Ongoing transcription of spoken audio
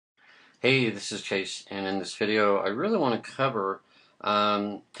Hey, this is Chase, and in this video I really want to cover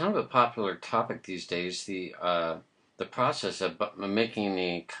kind of a popular topic these days, the process of making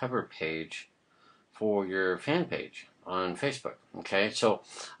a cover page for your fan page on Facebook. Okay, so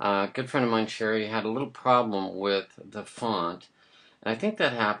a good friend of mine, Sherry, had a little problem with the font, and I think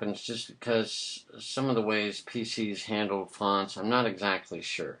that happens just because some of the ways PCs handle fonts, I'm not exactly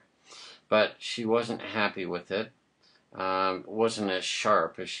sure, but she wasn't happy with it. Wasn't as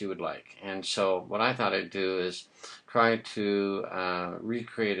sharp as she would like. And so what I thought I'd do is try to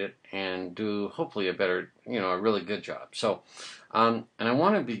recreate it and do hopefully a better, a really good job. So, and I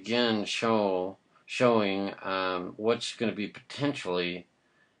want to begin showing what's going to be potentially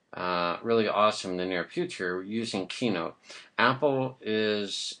really awesome in the near future using Keynote. Apple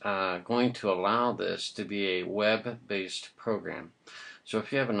is going to allow this to be a web-based program. So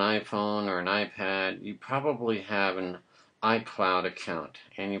if you have an iPhone or an iPad, you probably have an iCloud account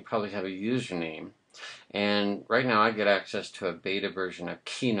and you probably have a username. And right now I get access to a beta version of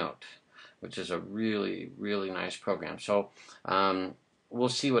Keynote, which is a really, really nice program. So we'll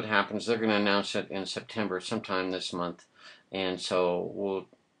see what happens. They're going to announce it in September, sometime this month. And so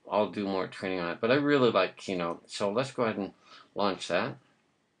I'll do more training on it. But I really like Keynote. So let's go ahead and launch that.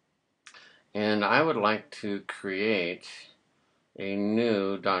 And I would like to create a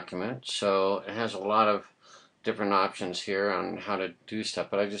new document. So it has a lot of different options here on how to do stuff,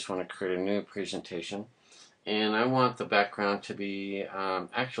 but I just want to create a new presentation. And I want the background to be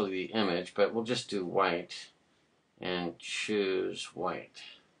actually the image, but we'll just do white and choose white.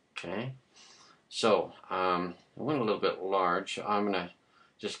 Okay, so I went a little bit large. I'm going to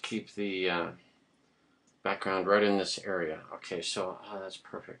just keep the background right in this area. Okay, so that's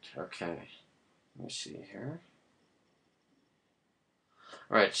perfect. Okay, let me see here.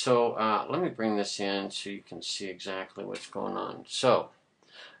 Alright, so let me bring this in so you can see exactly what's going on. So,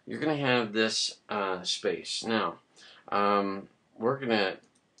 you're going to have this space. Now, we're going to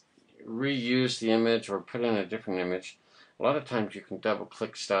reuse the image or put in a different image. A lot of times you can double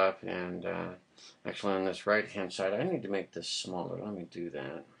click stuff, and actually on this right hand side, I need to make this smaller. Let me do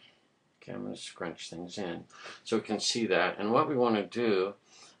that. Okay, I'm going to scrunch things in so we can see that. And what we want to do,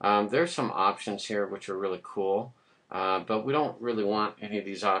 there's some options here which are really cool. But we don't really want any of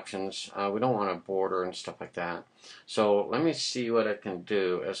these options. We don't want a border and stuff like that. So let me see what I can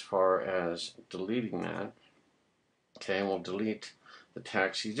do as far as deleting that. Okay, and we'll delete the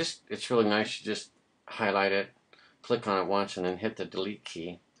text. It's really nice. You just highlight it, click on it once, and then hit the delete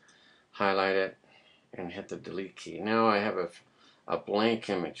key. Highlight it, and hit the delete key. Now I have a blank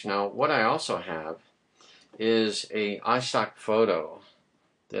image. Now what I also have is a iStock photo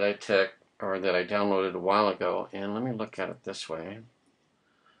that I took or that I downloaded a while ago, and let me look at it this way,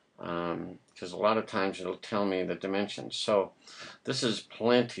 because a lot of times it'll tell me the dimensions. So this is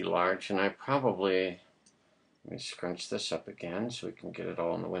plenty large, and I probably, let me scrunch this up again so we can get it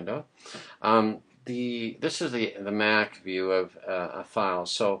all in the window. This is the Mac view of a file.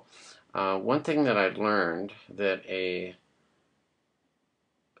 So one thing that I learned that a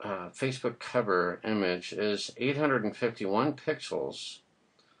Facebook cover image is 851 pixels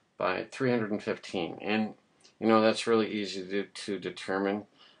by 315, and that's really easy to determine.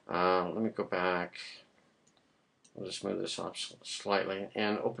 Let me go back. We'll just move this off slightly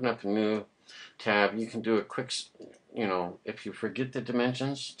and open up a new tab. You can do a quick, if you forget the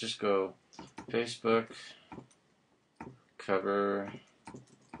dimensions, just go Facebook cover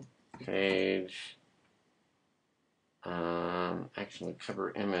page, actually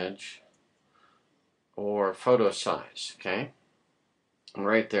cover image or photo size. Okay. And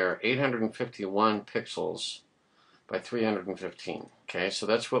right there, 851 pixels by 315. Okay, so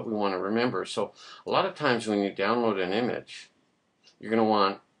that's what we want to remember. So a lot of times when you download an image, you're going to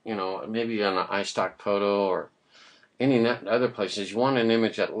want, maybe on an iStock photo or any other places, you want an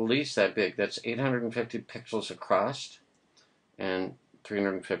image at least that big. That's 850 pixels across and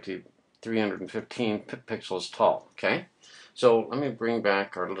 315 pixels tall. Okay, so let me bring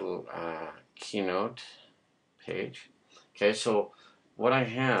back our little Keynote page. Okay, so what I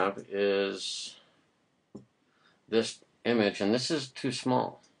have is this image, and this is too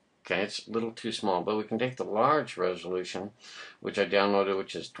small. Okay, it's a little too small, but we can take the large resolution, which I downloaded,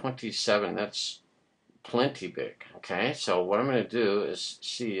 which is 27. That's plenty big. Okay, so what I'm going to do is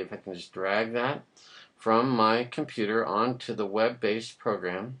see if I can just drag that from my computer onto the web-based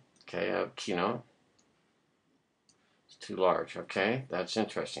program, okay, of Keynote. It's too large. Okay, that's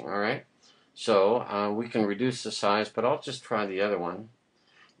interesting. All right. So we can reduce the size, but I'll just try the other one.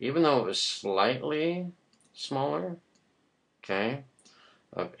 Even though it was slightly smaller, okay,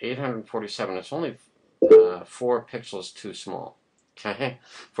 of 847, it's only 4 pixels too small. okay,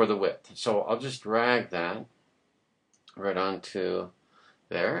 for the width. So I'll just drag that right onto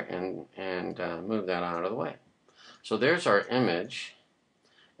there and move that out of the way. So there's our image,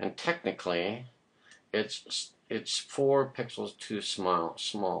 and technically it's 4 pixels too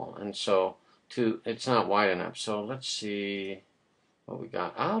small, and so it's not wide enough. So let's see what we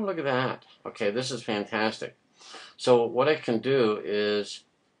got. Oh, look at that. Okay, this is fantastic. So what I can do is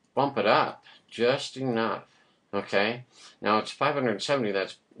bump it up just enough. Okay, now it's 570.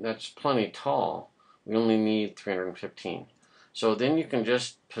 That's plenty tall. We only need 315. So then you can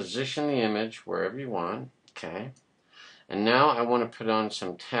just position the image wherever you want. Okay, and now I want to put on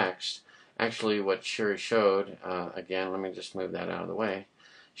some text. Actually, what Sherry showed, again, let me just move that out of the way.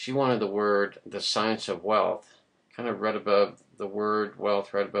 She wanted the word, the science of wealth, kind of right above the word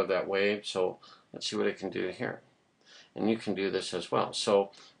wealth, right above that wave. So let's see what I can do here. And you can do this as well.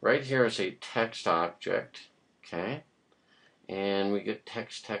 So right here is a text object, okay? And we get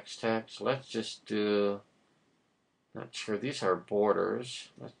text, text, text. Let's just do, not sure, these are borders.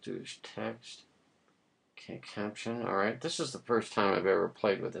 Let's do text. Okay, caption. All right, this is the first time I've ever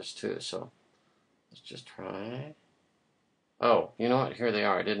played with this too, so let's just try. Oh, you know what? Here they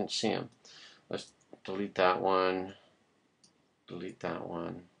are. I didn't see them. Let's delete that one,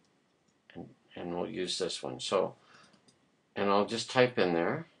 and we'll use this one. So, and I'll just type in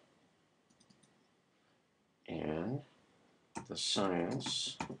there, and the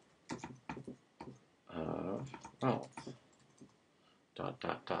science of wealth, dot,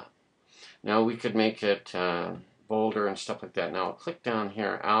 dot, dot. Now we could make it bolder and stuff like that. Now I'll click down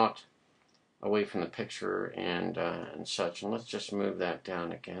here, out, away from the picture and such, and let's just move that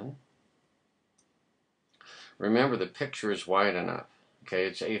down again. Remember, the picture is wide enough. Okay,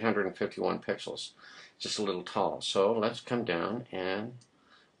 it's 851 pixels, just a little tall. So let's come down and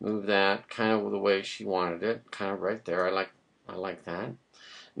move that kind of the way she wanted it, kind of right there. I like that.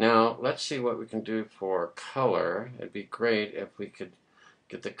 Now let's see what we can do for color. It'd be great if we could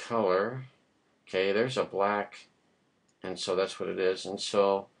get the color. Okay, there's a black, and so that's what it is. And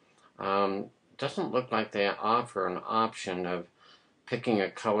so doesn't look like they offer an option of picking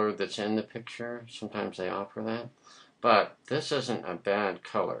a color that's in the picture. Sometimes they offer that, but this isn't a bad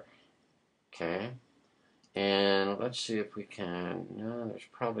color. Okay, and let's see if we can. No, there's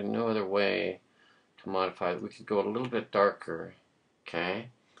probably no other way to modify it. We could go a little bit darker. Okay,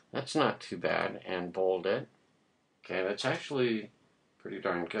 that's not too bad, and bold it. Okay, that's actually pretty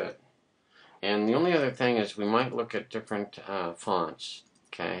darn good. And the only other thing is we might look at different fonts.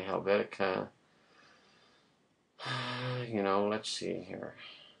 Okay, Helvetica. You know, let's see here.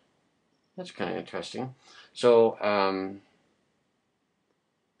 That's kind of interesting. So, and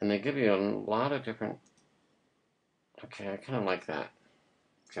they give you a lot of different. Okay, I kind of like that.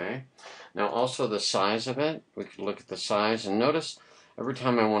 Okay. Now, also the size of it. We could look at the size and notice every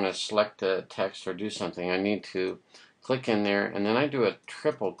time I want to select a text or do something, I need to click in there, and then I do a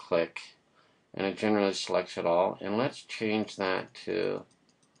triple click, and it generally selects it all. And let's change that to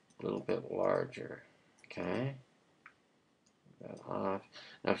a little bit larger. Okay. That off.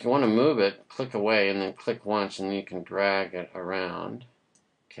 Now, if you want to move it, click away and then click once, and then you can drag it around.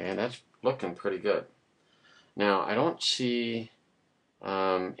 Okay, that's looking pretty good. Now, I don't see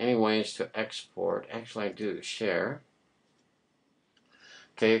any ways to export. Actually, I do. Share.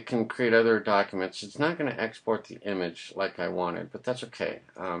 Okay, it can create other documents. It's not going to export the image like I wanted, but that's okay.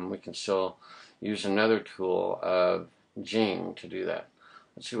 We can still use another tool of Jing to do that.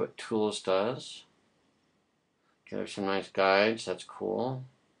 Let's see what Tools does. Okay, there's some nice guides. That's cool.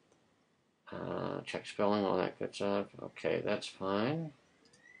 Check spelling, all that good stuff. Okay, that's fine.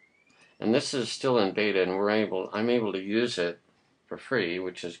 And this is still in beta, and I'm able to use it for free,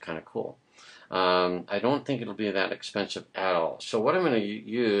 which is kind of cool. I don't think it'll be that expensive at all. So what I'm going to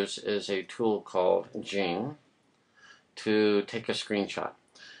use is a tool called Jing to take a screenshot.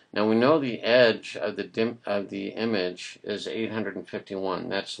 Now we know the edge of the image is 851.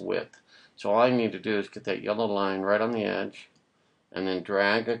 That's the width. So all I need to do is get that yellow line right on the edge, and then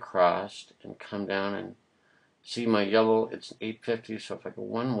drag across and come down and see my yellow. It's 850. So if I go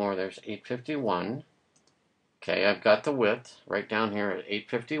one more, there's 851. Okay, I've got the width right down here at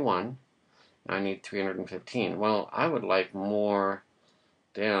 851. I need 315. Well, I would like more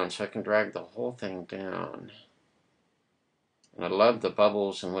down, so I can drag the whole thing down. And I love the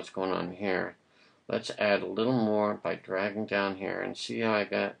bubbles and what's going on here. Let's add a little more by dragging down here, and see how I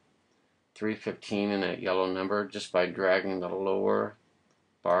got 315 in that yellow number just by dragging the lower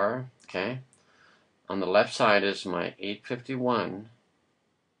bar. Okay. On the left side is my 851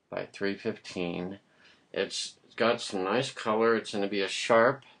 by 315. It's got some nice color. It's going to be a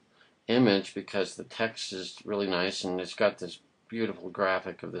sharp image because the text is really nice, and it's got this beautiful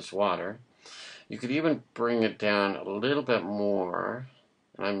graphic of this water. You could even bring it down a little bit more.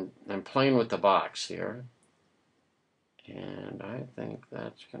 I'm playing with the box here, and I think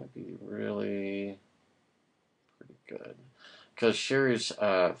that's going to be really pretty good. Because Sherry's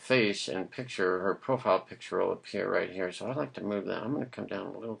face and picture, her profile picture will appear right here. So I'd like to move that. I'm going to come down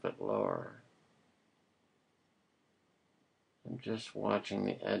a little bit lower. I'm just watching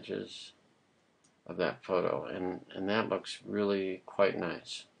the edges of that photo, and that looks really quite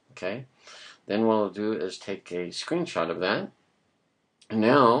nice. Okay, then what I'll do is take a screenshot of that. And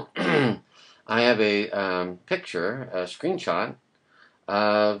now I have a picture, a screenshot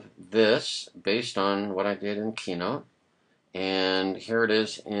of this based on what I did in Keynote. And here it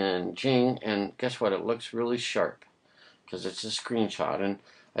is in Jing, and guess what? It looks really sharp because it's a screenshot, and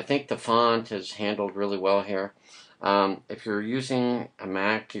I think the font is handled really well here. If you're using a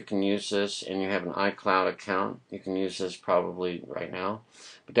Mac, you can use this, and you have an iCloud account, you can use this probably right now.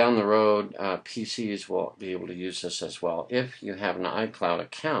 But down the road, PCs will be able to use this as well if you have an iCloud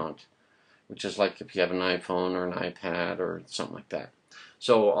account, which is like if you have an iPhone or an iPad or something like that.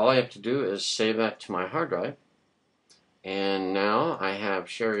 So all I have to do is save that to my hard drive. And now I have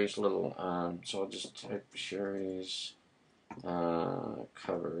Sherry's little, so I'll just type Sherry's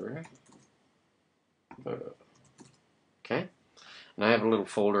cover photo. Okay? And I have a little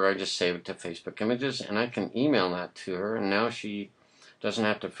folder, I just save it to Facebook Images, and I can email that to her, and now she doesn't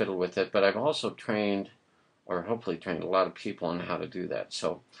have to fiddle with it. But I've also trained, or hopefully trained, a lot of people on how to do that.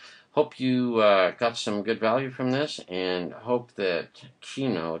 So hope you got some good value from this, and hope that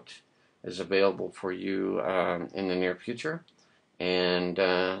Keynote is available for you in the near future. And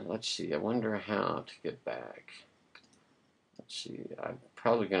let's see, I wonder how to get back. Let's see, I'm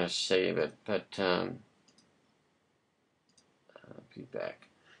probably going to save it, but be back.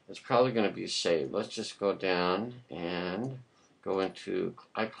 It's probably going to be saved. Let's just go down and go into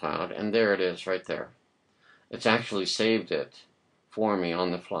iCloud, and there it is right there. It's actually saved it for me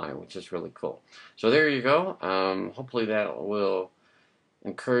on the fly, which is really cool. So there you go. Hopefully that will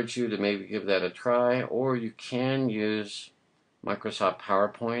encourage you to maybe give that a try, or you can use Microsoft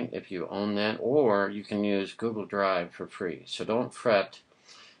PowerPoint if you own that, or you can use Google Drive for free. So don't fret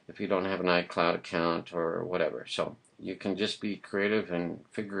if you don't have an iCloud account or whatever. So you can just be creative and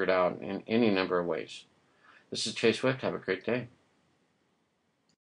figure it out in any number of ways. This is Chase Swift. Have a great day.